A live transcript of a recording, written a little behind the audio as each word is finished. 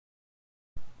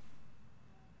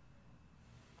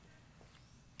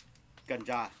cần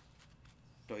ra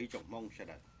rồi trồng mông sẽ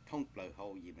là thông lời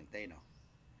hậu gì mình tên nào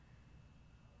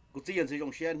cụ chỉ sử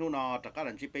dụng xe nu nó tất cả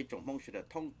lần chỉ bị trồng mông sẽ là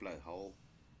thông lời hậu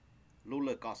lúc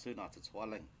lời có sự nó sẽ xóa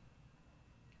lên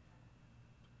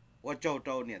我周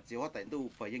周呢只话等到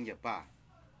不应日吧，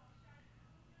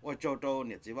我周周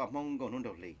呢只话蒙个弄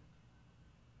到里，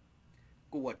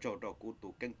故我周周故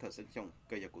度跟特生凶，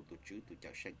个也故度主度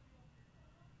较生，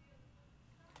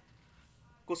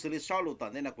故事里少路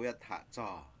当年那个要他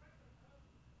做，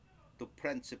度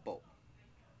principle，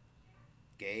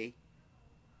 给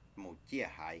冇界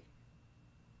害，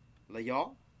了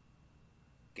哟，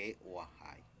给我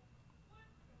害，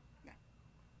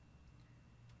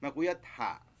那个要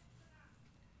他。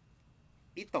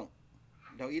ít tổng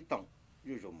đầu ít tổng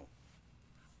như rồi một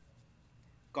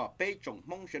có bê trồng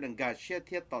mong sẽ đừng gà xe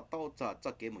thiết tỏ tao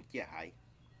cho kế một chia hải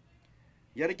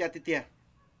giờ đi chặt tiệt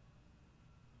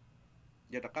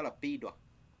giờ đã có là pi được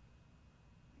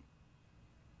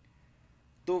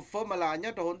tụ phố mà là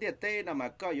nhớ đồ hồn tiệt tê nào mà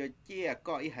có giờ chia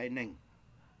có ý hải nền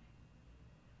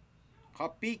khó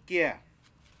pi kia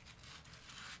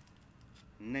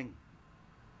nền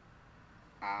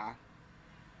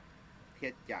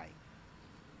thiết chạy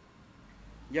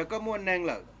giờ có mua nền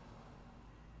lợi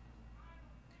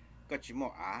có chỉ mua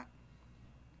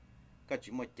có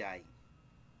chỉ mua chạy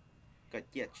có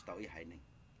chia chỉ tao ý hải nền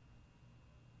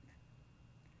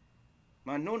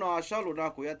mà nó sau lúc đó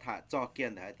cũng thả cho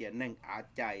kiên thả tiền nền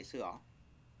chạy sữa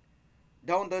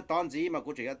đâu tới tón gì mà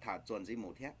cũng chỉ thả chuẩn gì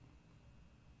một thế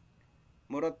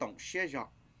một đó tổng xe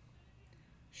giọt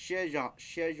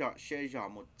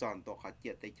một tròn tổ khó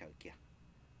chia tới chờ kia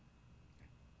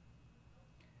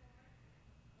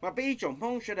mà bây giờ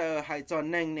phong sẽ là hai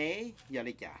tròn nền này giờ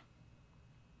đi trả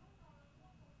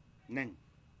nền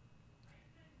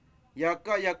giờ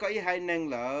có ý hai nền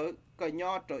lỡ có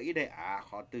nhỏ rồi ý để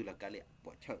họ từ là cái liệt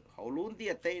bỏ chợ họ luôn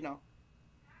tiệt tê nó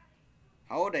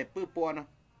họ để bự bò nó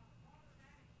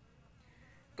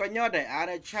có nhỏ để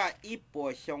nó cha ít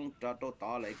bò xong cho tôi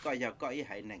tỏ lại có ý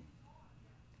hai nền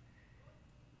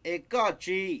có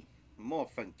chi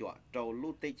một phần chuột trâu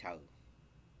lút tê chợ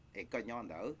có nhỏ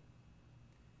đỡ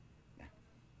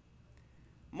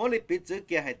mỗi lần biết chữ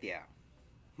kia hay tiệt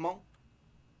mong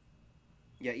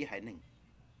giờ ý hải nền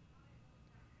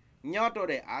nhớ tôi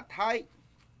để thái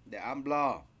để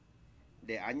blo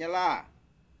để nhá la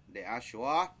để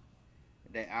xóa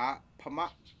để phama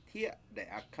thiệt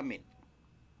để comment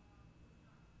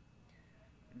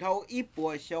đâu ít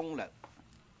bùa xong là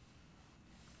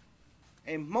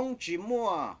em mong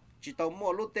chỉ tao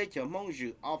mua lúc tết chờ mong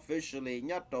dự officially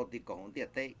nhớ tôi thì còn tiệt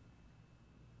tết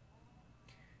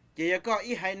chỉ có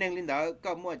ý hai nền lên đó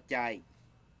có mua chạy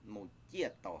một chiếc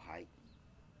tàu hải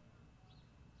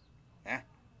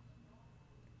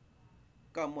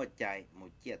có mua chạy một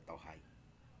chiếc tàu hải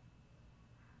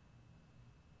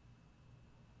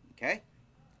ok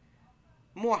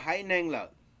mua hai nền là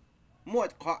mua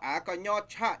khó có nhỏ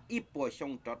cha ít bùa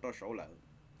xong cho tôi số lợi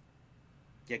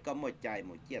chỉ có mua chạy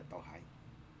một chiếc tàu hải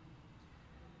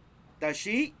ta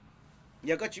sĩ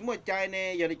giờ có chỉ mua chạy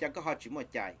nè giờ thì chẳng có họ chỉ mua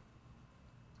chạy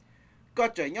có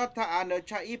trời nhớ thà nó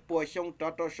cha ít bùa xong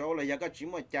cho tôi số là giờ có chỉ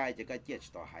mua chạy chỉ có chiếc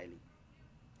tàu hải li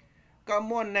có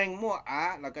mua nền mua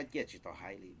là có chiếc tàu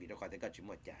hải li vì nó có thể có chỉ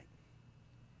mua chạy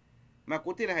mà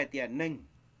cụ thể là hai tiền nền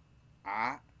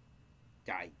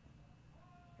chạy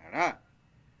đó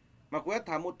mà cụ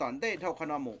thà một tòn đây theo khả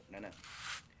năng một nè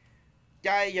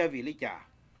chạy giờ vì lý trả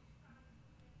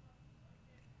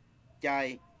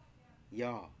chạy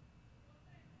giờ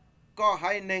có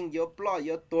hai nền giờ plo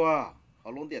giờ tua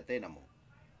họ luôn tiệt tên là một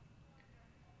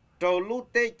trâu lú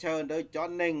tê chờ đợi cho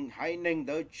nền hai nền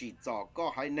đợi chỉ cho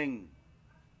có hai nền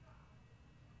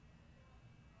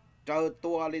trâu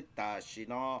tua li ta xí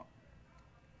nó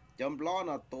chấm lo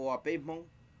nó tua bê mông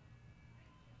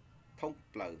thông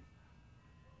lờ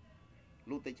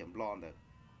lú tê chấm lo nữa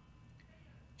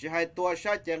chỉ hai tua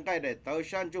sa chẳng cái để tới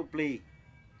san chụp lì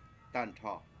tàn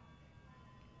thọ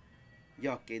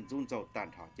giờ kiến dung dầu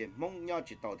tàn thọ chỉ mông nhau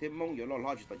chỉ tàu thêm mông giờ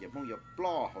lo chỉ tàu chỉ mông giờ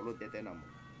lo họ luôn tên nào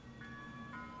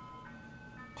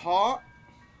khó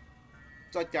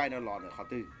cho chạy nó lò nữa khó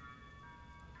tư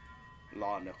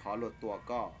lò nữa khó lột tua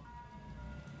có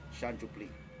san chụp lì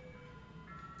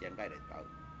chẳng cái để tới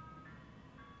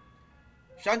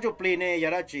san chụp lì này giờ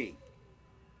đó chỉ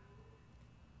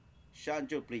san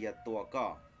chụp lì giờ tua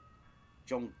có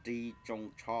trông ti trông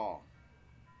cho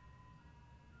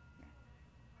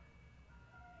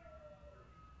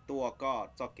tua có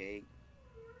cho cái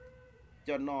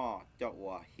cho nó cho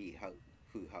hòa hỉ hậu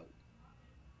phử hậu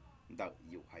đợi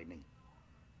dụ hải ninh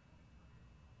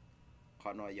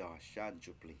khó nói giờ san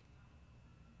chụp lì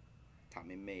thả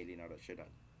mê mê đi nào đó sẽ đợi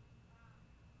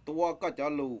tua có cho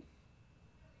lù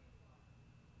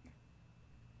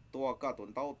tua có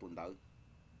tuần tàu tuần đỡ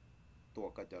tua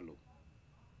có cho lù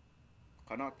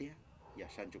khó nói tiếc và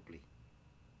san chục lì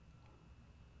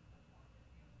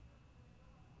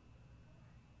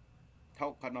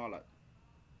thâu khó nói là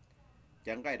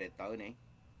chẳng cái để tới này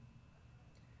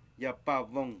và bà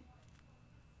vùng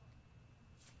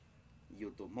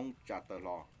dù tụi mong trả tờ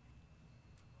lò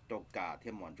trâu cả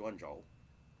thêm mòn trốn rổ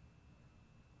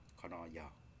khó nói giờ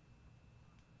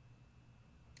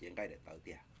chẳng cái để tới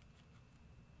tiếc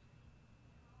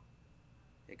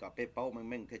thì có bê bao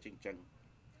mình theo chân chân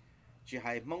chỉ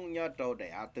hay mong nhớ trâu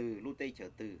để từ lúc tây chờ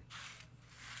từ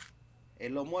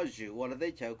em lo mua rượu là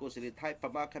tây chờ cô sẽ đi thay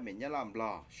bà cái mình nhớ làm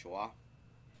lò xóa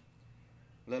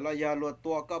là giờ luật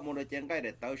tua có một đôi chân cái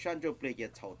để tới sang chụp lịch để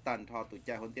thầu tàn thọ tụi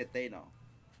cha hôn tiệt tây nó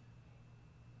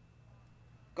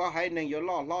có hay nên giờ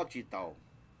lo chỉ tàu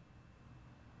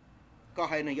có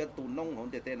hay nên giờ tụ nông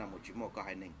hôn tiệt tây là một chỉ một có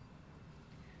hay nên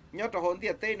nhớ trò hôn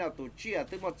tiệt tây nào tụ chia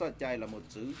tới một giờ chạy là một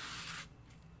chữ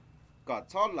có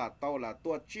cho là tàu là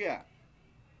tua chia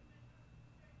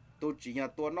tụ chỉ nhà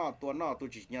tua nọ tụ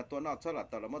chỉ nhà tua nọ cho là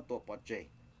tàu là một tua bỏ chạy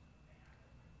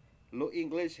lo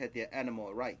English hay thì animal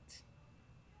rights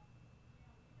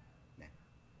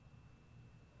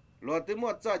luật từ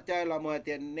một giờ chạy là một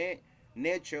tiền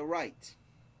nature right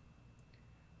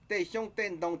tây sông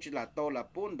tên đông chỉ là tàu là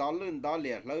bốn đó lươn đó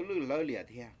liệt lỡ liệt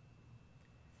theo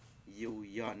dù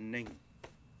giòn ninh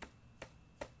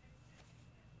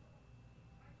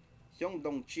sông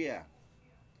đông chia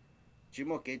chỉ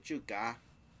một cái chữ cả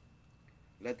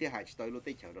là thì hải tới lúc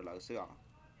tây chờ được lỡ xưa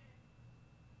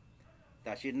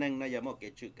ta chỉ ninh nó giờ một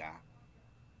cái chữ cả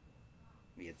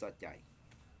vì giờ chạy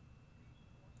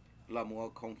là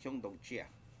một không sông đông chia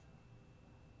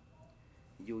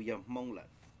dù giờ mong là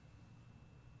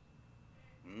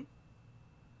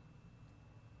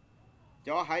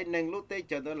cho hãy nên lúc tây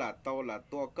chờ đó là tàu là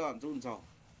tua con run rò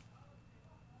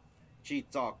chỉ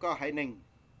cho có hãy nên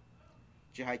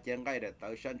chỉ hai chân ngay để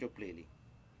tới sân chụp lì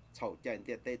chậu chân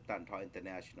tiệt tây tàn thọ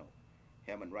international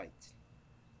human rights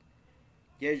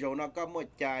giờ rồi nó có một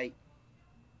chai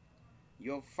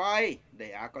vô phai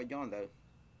để có nhon được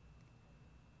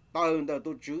từ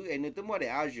tôi chữ anh tôi mua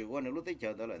để rượu anh lúc tây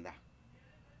chờ đó là nào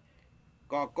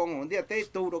có con hồn tiệt tây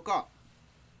tu đâu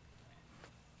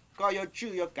có yêu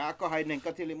chữ yêu cả có hai nên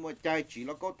có thể mua chai chỉ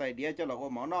là có tài địa cho là có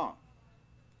món nó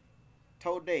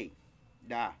thâu đây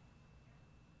đà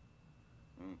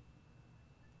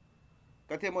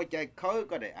có thể mua chai khơi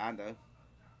có để ăn được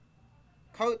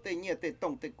khơi tây nhiệt tây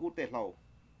tông tây cú tây lầu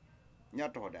nhớ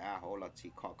trò để họ là chỉ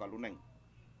khó có lúc này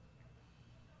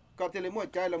có thể mua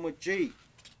chai là một chi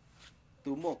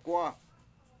từ mua qua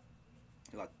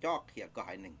là cho hiện có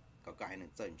hai nên có hai nên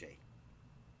chân chạy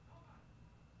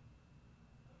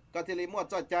có thể lấy mua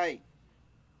cho chay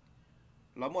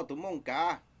là mua tụi mông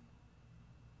cá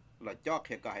là cho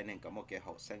khi có hai nên có một cái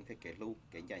hậu sinh thế cái lu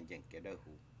cái dàn dàn cái đỡ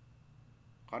hủ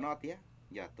khó nói tiếc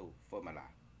giờ tụ phơi mà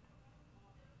là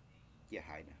chia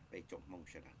hai nè bây trộm mông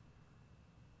sẽ là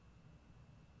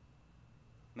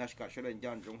nó sẽ có số lượng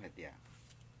dân trong hệ tiệt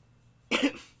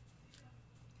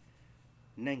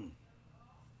nên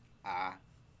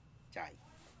chạy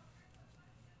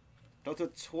tôi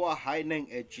thích xóa hai nên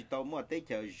ở chỉ tao mua tới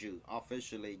chờ dự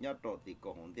officially nhớ đồ thì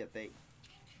có hồn địa tây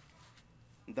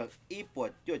được ít bộ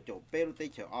cho chỗ Peru tới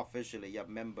chờ officially là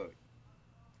member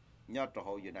nhớ đồ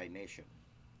hội United Nations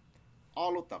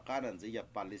all of the current is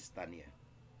Palestine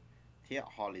thì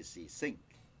policy sinh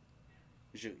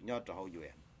dự nhớ đồ hội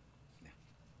UN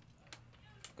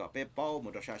có bé bao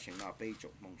một số sinh nào bé chỗ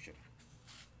mong sự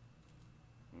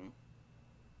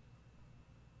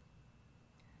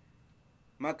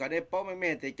mà cái này bao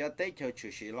nhiêu thì cho tới chờ chủ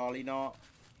sĩ lo li nó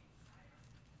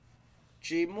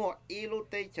chỉ mua ít lúc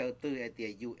tới chờ từ ở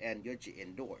địa UN cho chị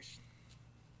endorse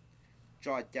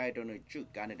cho chạy đồ này chữ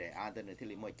cái này để ăn đồ này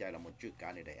thì mua chạy là một chữ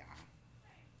cái này để ăn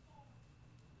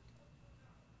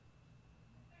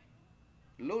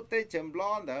lúc tới chấm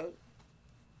lo đó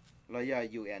là giờ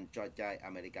UN cho chạy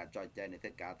America cho chạy này tất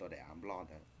cả tôi để ăn lo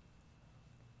đó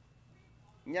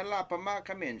nhân là bà má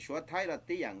cái miền số Thái là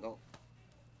tí dạng đâu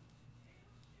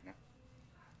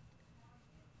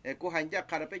cô hành giác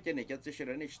khá là bây giờ này cho tôi sẽ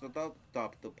nói cho tôi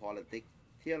tập từ politics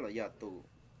thế là giờ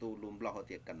tu lùm lo họ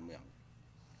thiệt cần mượn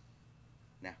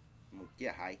nè một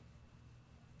chia hai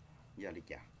giờ đi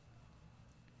chả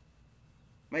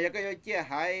mà giờ cái chia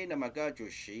hai là mà cái chủ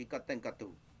sĩ có tên có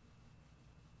tu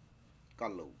có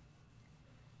lù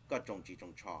có trồng chỉ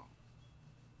trồng trò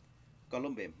có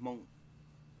lùm bể mông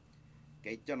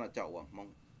cái cho nó chậu bằng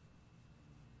mông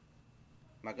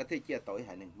mà có thể chia tối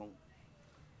hai nền mông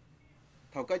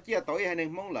thầu có chia tối hai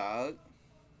nền mông lợ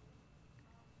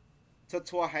cho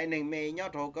chua hai nền mê nhớ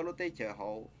thầu có lúc tới chờ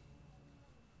hộ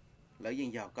lấy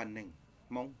dân giàu cần nền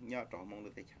mong nhớ thầu mong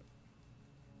lúc tới chờ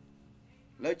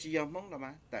lấy chỉ giàu mong là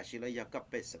mà tại chỉ lấy giàu cấp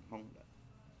bê sầm mong là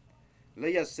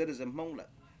lấy giàu citizen mong là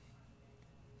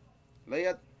lấy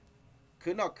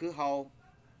cứ nó cứ hậu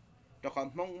cho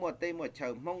còn mong mua tây mua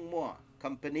chờ mong mua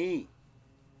company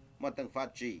mua từng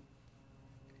phát triển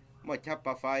mua chấp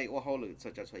bà phai ô hậu lử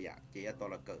cho xoay ạ chỉ là tôi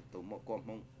là cỡ tụ một con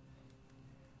mong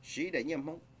sĩ để nhầm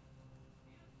mong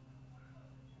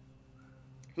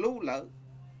lưu lỡ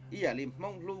ý là liêm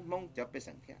mong lưu mong cho bé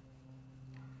sẵn theo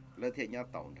lỡ thì nhau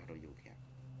tàu đã rồi dù theo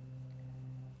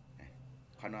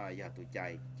khó nói giờ tụi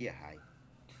chạy chia hại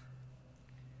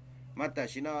mà tại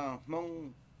vì nó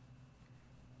mong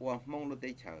qua mong lúc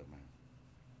tới chờ mà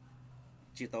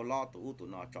chỉ tao lo tụi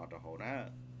nó cho được hồ đó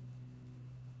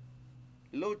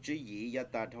lúc chỉ gì giờ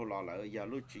ta thâu lo lỡ giờ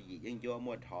lúc chỉ gì nhưng do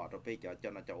mua thọ rồi bây giờ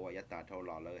cho nó cho qua giờ ta thâu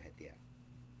lo lỡ hết tiền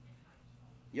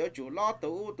giờ chủ lo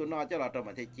tụi nó cho là trong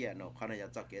mà thấy chia nó khó nói giờ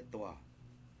cho cái tua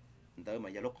tới mà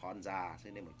giờ lúc còn già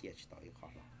sẽ nên một chia chỉ tội khó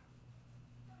lo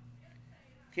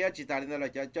theo chỉ ta nên là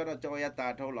cho nó cho giờ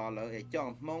ta thâu lo lỡ để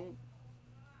cho mong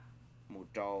một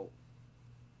trâu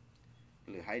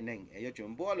lừa hai nền ấy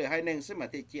chuẩn bố lừa hai nền sẽ mà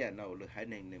thấy chia nào lừa hai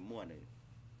nền này mua này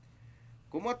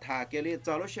cũng mất thả cái li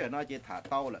cho nó sẽ nó chỉ thả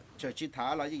tao là chỉ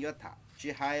thả là gì thả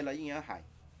chỉ hai là gì hai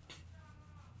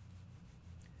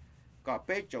có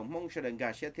bé chồng mong sẽ đừng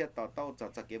gà sẽ thiết tao cho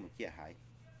cái một chia hai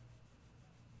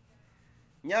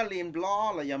nhớ liền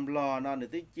lo là yếm lo nó nữa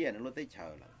tới chia nó tới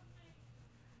chờ là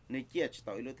nơi chia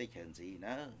tới nó tới chờ gì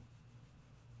nữa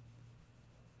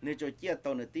nếu cho chia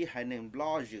tàu nữa tí hai nền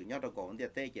lo giữ nhau đâu còn để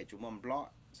tê chỉ chúng mình lo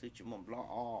sự chúng mình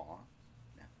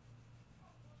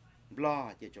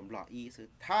lo chỉ chúng lo y sự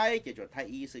thay chỉ cho thay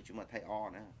y sự chúng mình thay o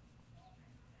nữa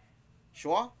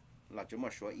số là chúng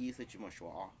mình số y sự chúng mình số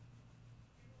o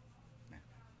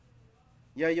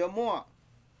giờ mua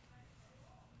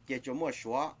chỉ chúng mình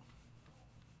số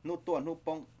nút tuần nút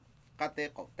bông cá tê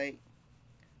cọc tê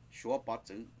số bỏ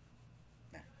chữ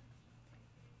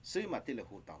sự mà tí là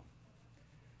hủ tàu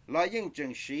là những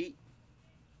chứng sĩ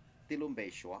tí luôn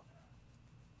bị xóa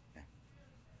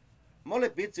mỗi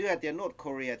lần biết chữ thì North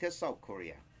Korea thì South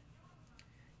Korea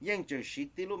những chứng sĩ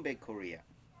tí luôn bị Korea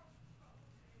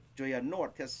chủ yếu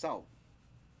North thì South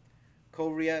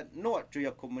Korea North chủ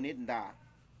yếu Communist đa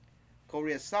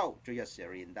Korea South chủ yếu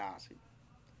Syrian đa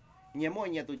nhiều mỗi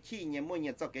nhà tụi chi nhiều mỗi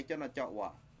nhà cho cái cho nó cho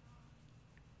qua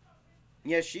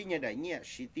nhà sĩ nhà đại nhà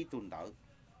sĩ tí tuần đỡ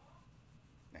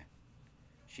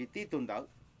sĩ tí tuần đỡ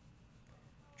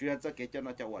chủ yếu cho cái cho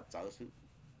nó cho vật trở sự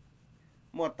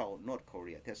mua tàu North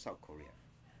Korea theo South Korea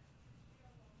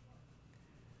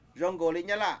rong gồ lên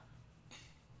nhá là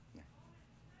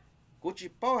cú chỉ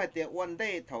bảo hay tiền one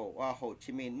day thầu Hồ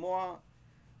Chí Minh mua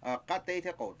cá tê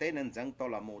theo cổ tê nên rằng tàu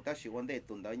là một ta chỉ one day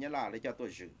tuần tới nhá là để cho tôi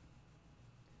giữ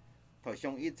thầu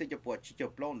xong ít sẽ cho buộc chỉ cho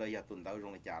lâu nữa giờ tuần tới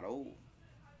rồi trả đâu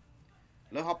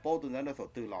lỡ hấp bao tuần tới nó thầu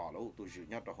từ lò đâu tôi giữ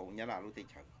nhau cho hồ nhá là lúc tê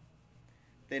chờ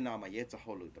tên nào mà dễ cho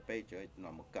hồ lử tập bây giờ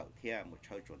nó một cậu theo một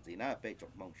chơi chuẩn gì nữa bây chọn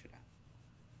mong sự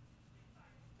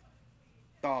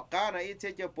tỏ cá này ít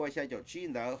cho bồi xe cho chi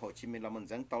đó Hồ Chí Minh là mình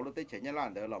dẫn tàu lúc tới chạy nhá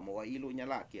lan đó là một ý luôn nhá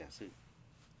là kia sự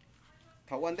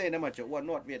thầu vấn đề nó mà chỗ quan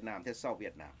nốt Việt Nam theo sau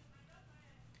Việt Nam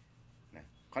này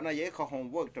còn là dễ khó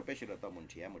hồng work cho bây giờ là tàu mình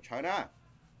chỉ một chơi đó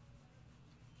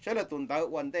sẽ là tuần tới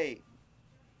vấn đề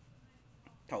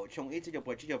thầu trong ít cho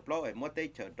bồi chỉ cho lâu ở mỗi tới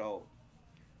chợ đồ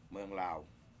mường Lào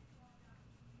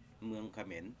mường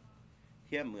Khmer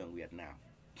thêm mường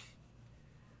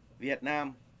Việt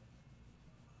Nam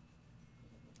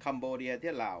Cambodia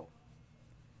thế Lào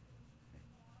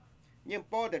nhưng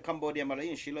bao để Cambodia mà lấy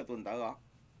những xí là tuần tới đó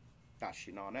ta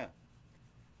xí nó nữa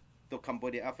tụ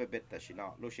Cambodia alphabet ta xí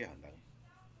nó lúc xí hẳn đấy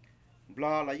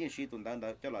bla là những xí tuần tới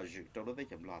đó cho là dự trong lúc tới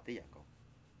chậm lo tới dạng câu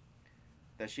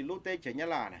ta xí lúc tới chậm nhá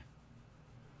là nè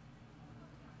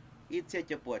ít xe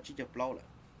chụp bùa chỉ chụp lâu rồi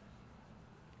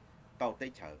tàu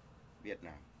tới chợ Việt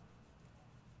Nam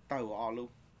tàu o luôn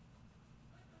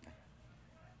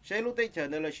sẽ lúc tới chờ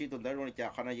nơi là chỉ tuần tới rồi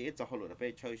chả khả năng ít cho họ lựa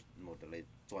phải chơi một cái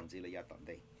chuẩn gì là giá tận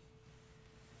đây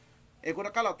em cũng đã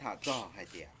các lão thả cho hay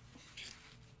tiệt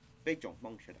phải trồng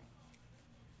mong sẽ được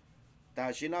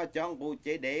ta chỉ nói trong bộ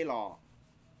chế để lò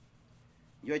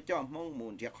rồi cho mong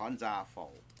muốn thiệt khán giả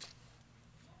phổ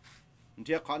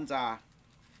thiệt khán giả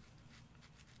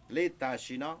lấy ta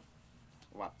chỉ nói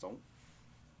hoạt giống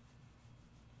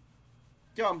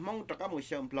cho mong tất cả mọi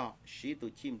sự lo sĩ tụ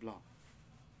chim lo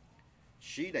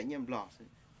sĩ đại nhân lo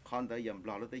con tới dầm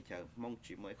lo tới chờ mong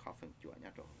chỉ mới khó phần chùa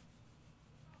nhá rồi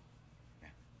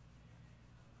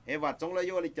em hoạt giống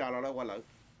lấy vô đi chờ là qua lỡ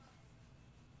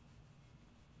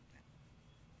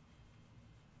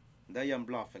đã yếm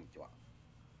lo phần chua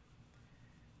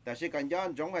แต่是กันย้อน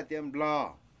จงให้เตรียมบลอ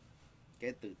เก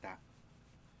ตุตา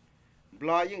บล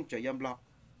อยิ่งจะยำบลอ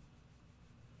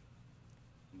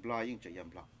บลอยิ่งจะย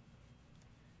ำบลอ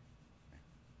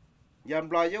ยำ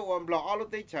บลอเยอะวันบลอเอาลูก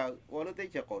ที่เฉาวันลูกที่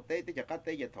เฉาโกเต้ที่จะกัดเ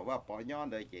ต้จะถว่าปอย้อน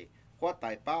เลยจีขวดไต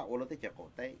ป้าวันลูกที่เฉาโก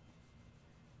เต้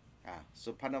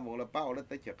สุพรรณวงศ์ละป้าวันลูก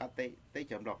ที่เฉากัดเต้เต้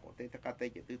ยำบลอโกเต้ถ้ากัดเต้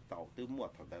จะตื้อเต่าตื้อมั่ว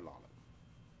ทำได้หล่อเลย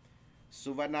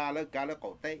สุวรรณาแล้วการแล้วโก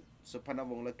เต้สุพรรณ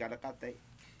วงศ์แล้วการแล้วกัดเต้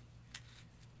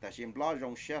แต่ชิมบลอจ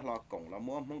งเชื่อเรากงแล้ว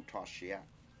มั่วมุ่งถอดเสีย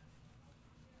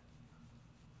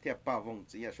เทียบป้าวง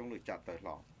จีช่วงหรือจัดเตยห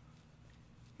ล่อ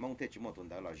มองเทียจิมอตุน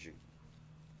ได้หล่อจื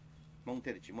มองเที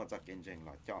ยจิมอจะเก่งจริงห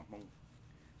ล่อจ่อม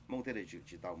องเทียจิ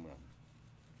จีเตาเมือง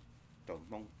ตรง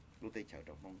มองรู้ได้เฉยต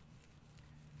รง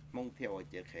มองเทียว่า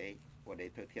เจ้าเขยว่าได้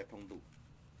เธอเทียทงดู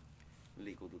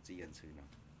ลีกูดูจีอันซื้อเนาะ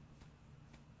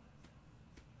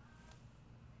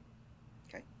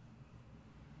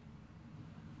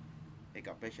ไอ้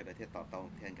กับไปเฉยเทียต่อ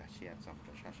เทียนกับเชียร์สองป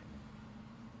ระชาชน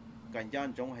กันย้อน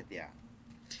จงให้เตีย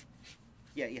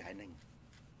เยี่ยอีหายหนึ่ง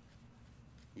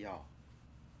ย่อ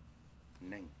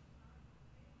หนึ่ง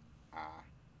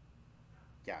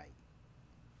ใจ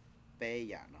เปย์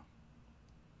อย่างเนาะ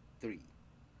three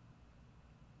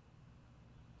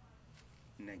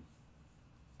หนึ่ง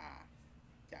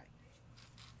ใจ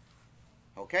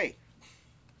โอเค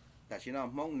แต่ชิโน่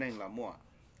มองหนึ่งละมั่ว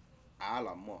ล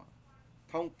ะมั่ว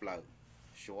ท่องเปล่า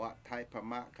ชัวไทยพ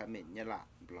ม่าเขมรยะลา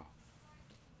บลอ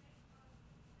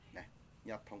นะ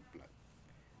ยอดท่องเปล่า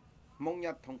มงย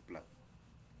อดท่องเปล่า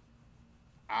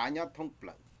ยอดท่องเป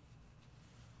ล่า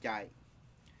ใจ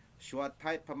ชัวไท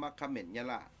ยพม่าเขมรยะ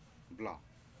ลาบลอ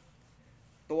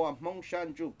ตัวมงชัน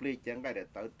จูปลีจังไงเดี๋ยว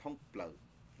เติร์ท่องเปล่า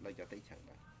เราจะได้เฉยเล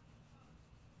ย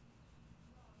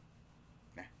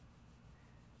นะ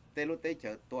เตลุเตเฉ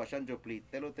ยตัวชันจูปลี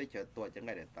เตลุเตเฉยตัวจังไ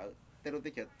งเดี๋ยวเติร์เตลุเต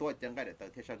เฉยตัวจังไงเดี๋ยวเติ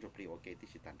ร์ที่ชันจูปลีโอเคที่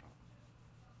ชิตันทอง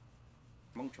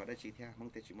มงชัวได้ชี้เท่ามง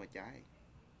เตชิมใจ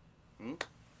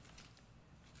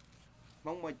ม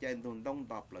องมาเจนตุนต้อง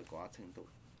ตอบเลยกว่าถึงตุน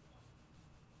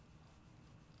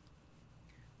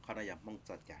เขาได้ยังมอง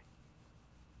จัดใจ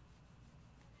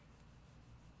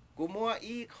กูมัว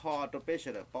อีคอตัวเป็นเสื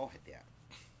อป้อให้เดีย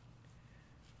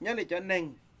ยันเลยจะหนึ่ง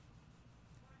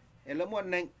แล้วมัว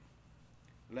หนึ่ง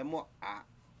แล้วมัว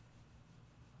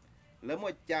แล้วมั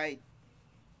วใจ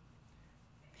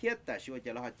เทียบแต่ชัวจ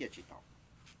ะเราหาเจ็ดชิตอง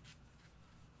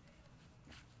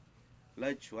เล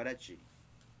ยชัวได้จี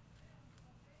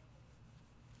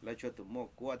แล้วชัวตุ่มมัว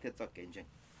กัวเทียบจะเก่งจริง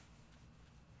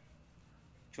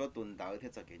ชัวตุ่นดาวเทีย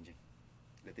บจะเก่งจริง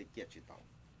เลยที่เจ็ดชิตอง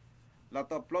เรา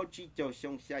ต้องปล่อยจีโจช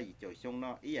งเสียอีโจชงเน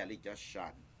าะอีอะไรจะสั่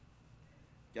น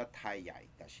จะไทยใหญ่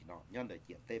แต่สิเนาะย้อนเดือดเ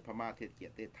จียเตพม่าเทียเจีย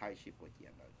เตไทยสิบกว่าเจีย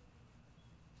เลย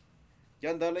จ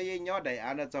นเดือดเลยย้อนได้อั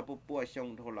นนั้นจะปุ๊บปัวชง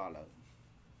ทุลาเลย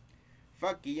ฝา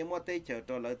กกี่ยังมัวเตเจอ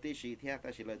ตัวเลยที่สีเทียแต่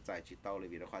สิเลยใจจิตเตาเลย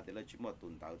วิธีความที่เลยจิมัวตุ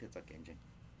นเตาที่จะเก่งจริง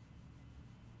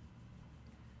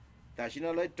แต่สิเนา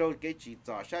ะเลยโจเกจิ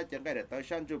จ่อใช้จังไงเดือดเตา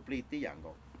ฉันจูปลีที่อย่าง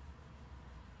ก็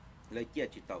เลยเจีย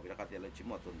จิตเตาวิธีความที่เลยจิ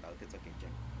มัวตุนเตาที่จะเก่งจริ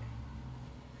ง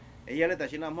ไอ้ยันเลยแต่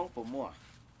ชินามองผมมัว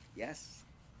yes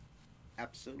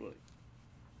absolutely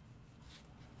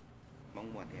มอง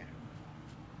มัวเทีย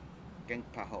เก่ง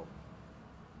พาหก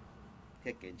เที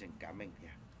ยเก่งจังกาเม่งเที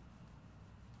ย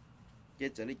เจ้า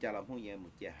จะลิจาเราห้องเยี่ยม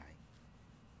เจ้าหาย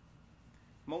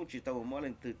มองจิตตัวมัวเล่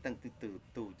นตื่นตั้งตื่น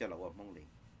ตู่จะเราว่ามองเล่น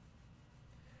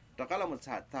แต่ก็เราหมดศ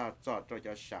าสตร์ถ้าจอดตัวจ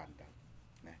ะฉันดัง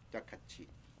นะจะขัดฉี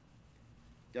ด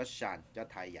จะฉันจะ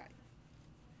ไทยใหญ่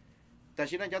แต่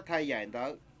ชินจะไทยใหญ่เด้อ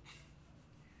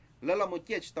แล้วเราไม่เ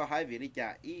กี่ยวกับHAIVลิจ่า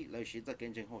อีเราชีจะเก่ง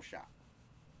จังหัวชา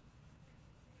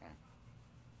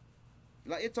แ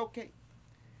ล้ว it's okay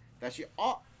แต่是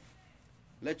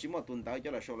แล้วจิมตุนดาวจะ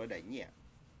เราโชว์เราได้เนี่ย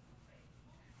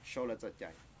โชว์เราจะใจ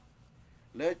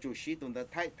แล้วจุดชีตุนดา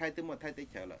ไทยตัวมันไทยได้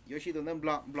เฉยละยชีตุนดาบล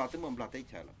อตัวมันบลอได้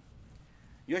เฉยละ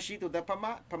ยชีตุนดาพม่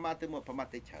าตัวมันพม่า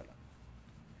ได้เฉยละ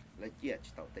แล้วเกี่ยว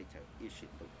กับได้เฉยอีชิ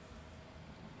ตุ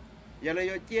อย่าเลย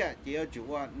เกี่ยวจุ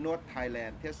ว่า North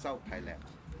Thailand ที่ South Thailand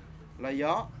là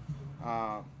gió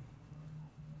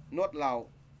nuốt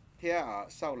lầu theo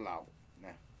sau lầu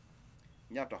nè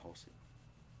nhau trò hồ sự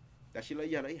đã xin lỗi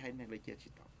giờ đấy hay nên lấy chia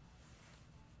chỉ tao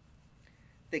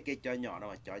tê cái cho nhỏ nó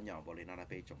mà cho nhỏ bỏ lên nó là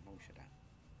bê trong mông sẽ đá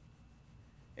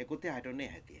em cũng thấy hai đứa này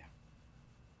hay tiệt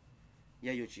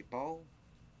giờ dù chỉ bao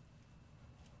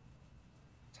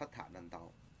sát thả năn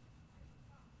tao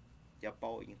giờ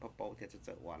bao những bao thì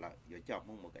sẽ qua là giờ cho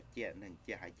mông một cái chia nên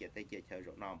chia hai chia tê chia chơi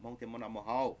rồi nó mông thì mông nào mà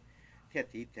hao thiết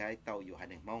thì thấy tàuอยู่hai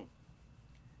หนึ่งมอง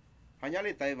họ nhớ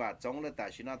đi tay và chống lên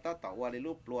tại nó ta tạo qua đi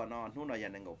lúc lúa nó là nhà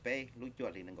ngọc bê lúc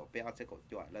chuột thì ngọc bê áo sẽ cổ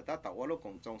chuột là ta tạo qua lúc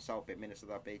cùng trong sau về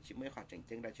Minnesota bê chỉ mới họ chỉnh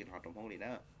chỉnh đã chỉ họ trong phong lì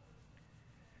nữa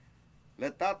là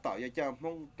ta tạo cho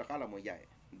mong tất cả là một dạy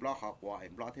lo họ qua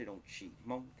em lo thì đồng chỉ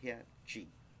mong theo chỉ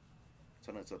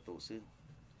cho nên sự tổ sư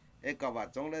ấy có vật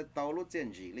trong lên tàu lúc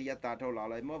chiến gì lý ta thâu lò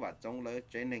lại mới vật trong lên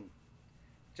training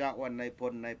chaวันในพ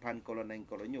ลในพันกลนึง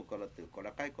กลยุกลตือกล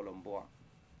ใกล้กลมบัว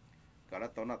กล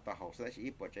ตอนนั้นตาหกเสียชี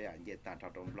ปวดใจอย่างเย็นตาทอ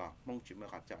ดมหลอกมงจิไม่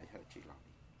ขัดใจเธอจีหลอก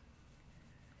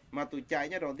มาตุใจ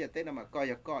เนี่ยโดนเตี้ยเต้นมาก็อ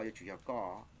ย่าก็อย่าจุยก็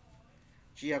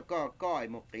จีก็ไอ้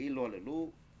หมกตีรัวหรือลู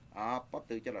ป๊อป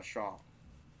ตือจะละชอ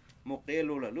หมกตี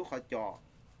รัวหรือลูกขจอ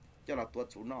จะละตัว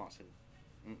สูนอสิ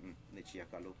ในเชีย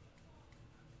ก็ลูก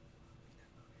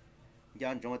ยั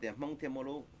นจงเตี้ยมงเทียม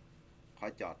ลูกข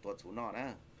จอตัวสูนอนะ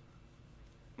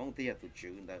mong tia tụi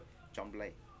chuyện đâu trong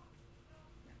lây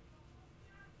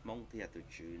mong tia tụi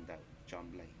chuyện đâu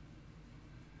trong lây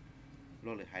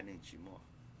lô lại hai nên chỉ mua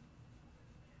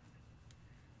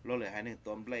lô lại hai nên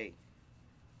tóm lây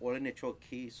ô lên cho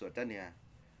khi sửa ra nè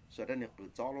cứ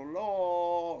cho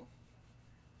lô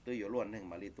tôi hiểu luôn nên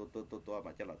mà đi tôi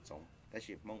mà cho là sống ta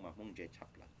chỉ mong dễ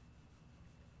chấp là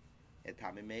để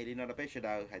thảm mê đi nó là biết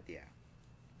đâu hai tia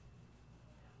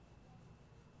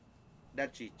đã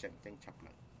chỉ chẳng chấp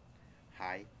lại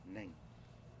hai nên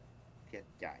thiệt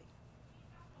chạy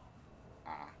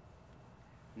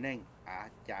nên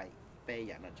chạy bây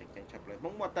giờ nó chẳng chấp lại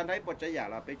mong một tan thấy một trái giả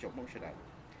là bây chụp mong sẽ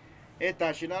đạt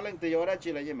ta chỉ nói lên từ đó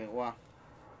chỉ là như mình hoa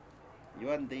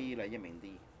yuan đi là như mình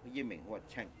đi như mình hoa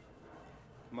chanh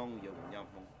mong dùng nhau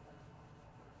mong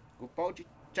của bao chỉ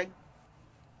chanh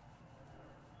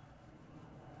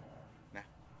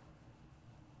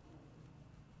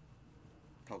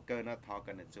thầu cơ nó thọ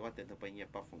cần sự phát triển từ bây giờ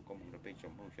bao phủ công một bên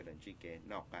trong phong truyền đến chi kế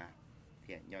nọ cả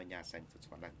thì nhau nhà xanh xuất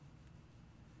phát lần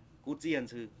cú chiến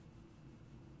sư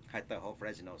hai tờ hồ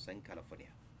Fresno xanh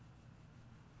California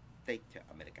take to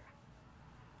America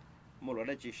một lần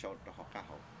đó chỉ sốt đó họ cá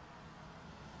hậu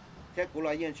thế cú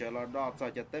là yên trở là đó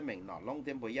cho tới mình nọ long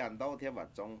thêm với yan đâu thêm vào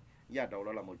trong nhà đầu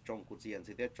đó là một trong cú chiến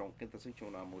sư thế trong kinh tế sinh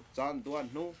chung là một trăm đô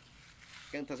nu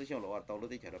kinh tế sinh chung là tàu lúc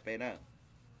đi chở về nè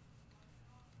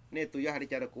nên tôi giờ hai đi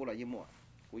cú là như mua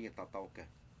cú như tàu kìa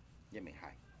như mình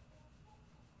hay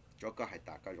cho có hai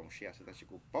ta có rong xe sẽ ta sẽ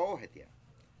cú bao hai tiền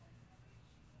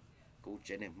cú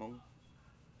chế nên mong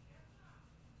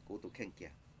cú tụ khen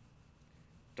kìa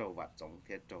trâu vặt giống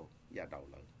thế trâu nhà đầu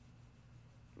lớn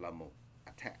là một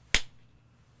attack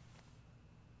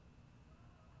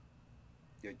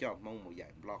giờ cho mong một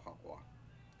giải lo khó quá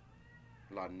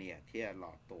là nè thế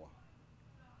là tổ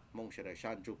mong sẽ được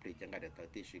san chụp thì chẳng ai được tới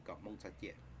tí sĩ có mong sát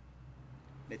chết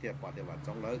để thiệt bỏ thì vào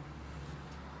trong lớn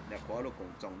để có lúc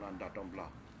cũng trong non đỏ trong lò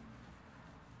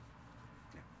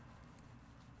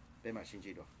bên mà xin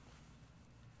chỉ được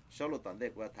số lượng toàn đề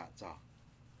của thả cho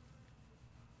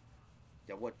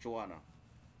vợ chua nó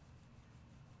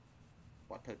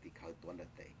bỏ thời thì khởi tuần là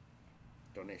tệ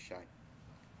cho nên sai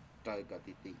trời cả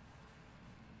tí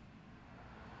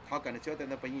họ cần cho tên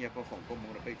là bây giờ có phòng công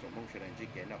mong là bây giờ mong sẽ làm gì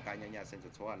cái nào cá nhà sinh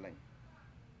xuất số anh lên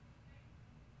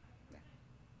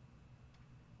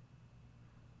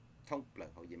thông bờ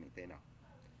họ gì mình tên nào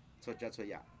số cha số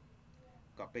dạ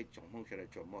có bây giờ mong sẽ là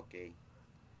chỗ mua cái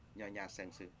nhà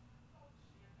sinh sư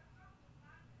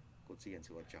cũng chỉ hiện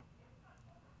sự cho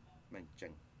mình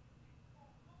chân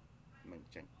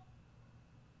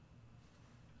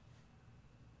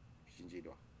xin gì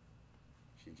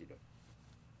đó